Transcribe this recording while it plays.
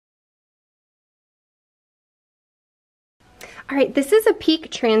All right, this is a peak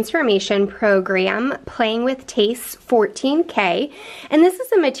transformation program, Playing with Tastes 14K, and this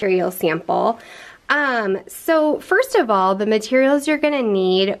is a material sample. So first of all, the materials you're gonna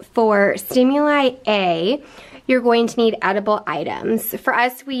need for Stimuli A, you're going to need edible items. For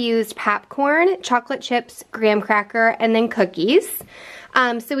us, we used popcorn, chocolate chips, graham cracker, and then cookies.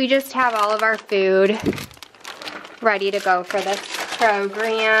 So we just have all of our food ready to go for this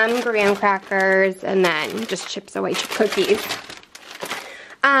program, graham crackers, and then just Chips Ahoy chip cookies.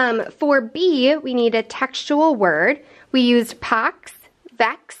 For B, we need a textual word. We used Pox,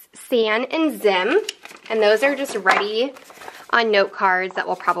 Vex, San, and Zim, and those are just ready on note cards that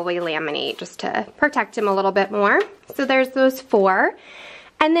we'll probably laminate just to protect them a little bit more. So there's those 4.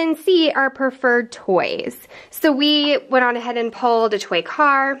 And then C, our preferred toys. So we went on ahead and pulled a toy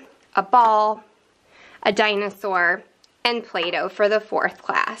car, a ball, a dinosaur, and Play-Doh for the 4th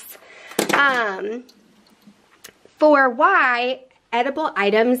class. For Y, edible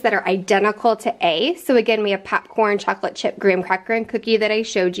items that are identical to A. So again, we have popcorn, chocolate chip, graham cracker, and cookie that I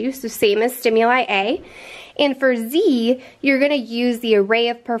showed you. So same as Stimuli A. And for Z, you're going to use the array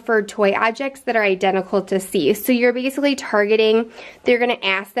of preferred toy objects that are identical to C. So you're basically targeting, they're going to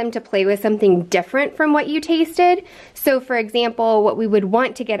ask them to play with something different from what you tasted. So for example, what we would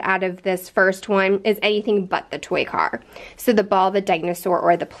want to get out of this first one is anything but the toy car. So the ball, the dinosaur,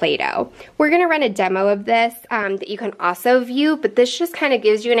 or the Play-Doh. We're going to run a demo of this that you can also view, but this just kind of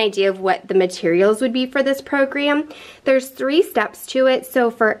gives you an idea of what the materials would be for this program. There's 3 steps to it.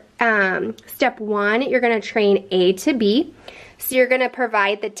 So for step 1, you're going to train A to B. So you're going to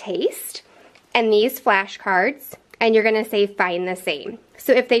provide the taste and these flashcards, and you're going to say find the same.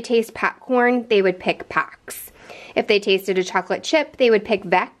 So if they taste popcorn, they would pick Pox. If they tasted a chocolate chip, they would pick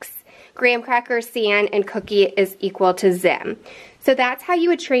Vex. Graham cracker, San, and cookie is equal to Zim. So that's how you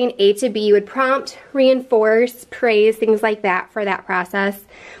would train A to B. You would prompt, reinforce, praise, things like that for that process.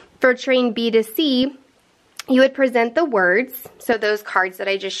 For train B to C, you would present the words, so those cards that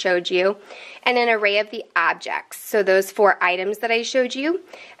I just showed you, and an array of the objects, so those 4 items that I showed you,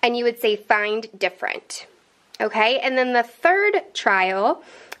 and you would say find different. Okay, and then the third trial,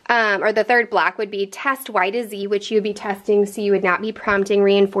 or the third block would be test Y to Z, which you would be testing, so you would not be prompting,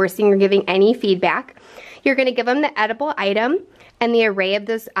 reinforcing, or giving any feedback. You're going to give them the edible item and the array of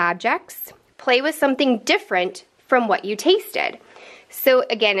those objects. Play with something different from what you tasted. So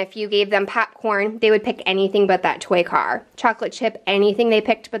again, if you gave them popcorn, they would pick anything but that toy car. Chocolate chip, anything they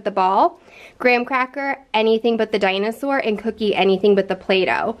picked but the ball. Graham cracker, anything but the dinosaur. And cookie, anything but the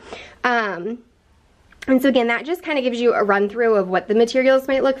Play-Doh. And so again, that just kind of gives you a run through of what the materials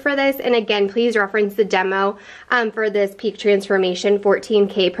might look for this. And again, please reference the demo for this Peak Transformation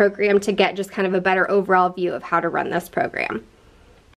 14K program to get just kind of a better overall view of how to run this program.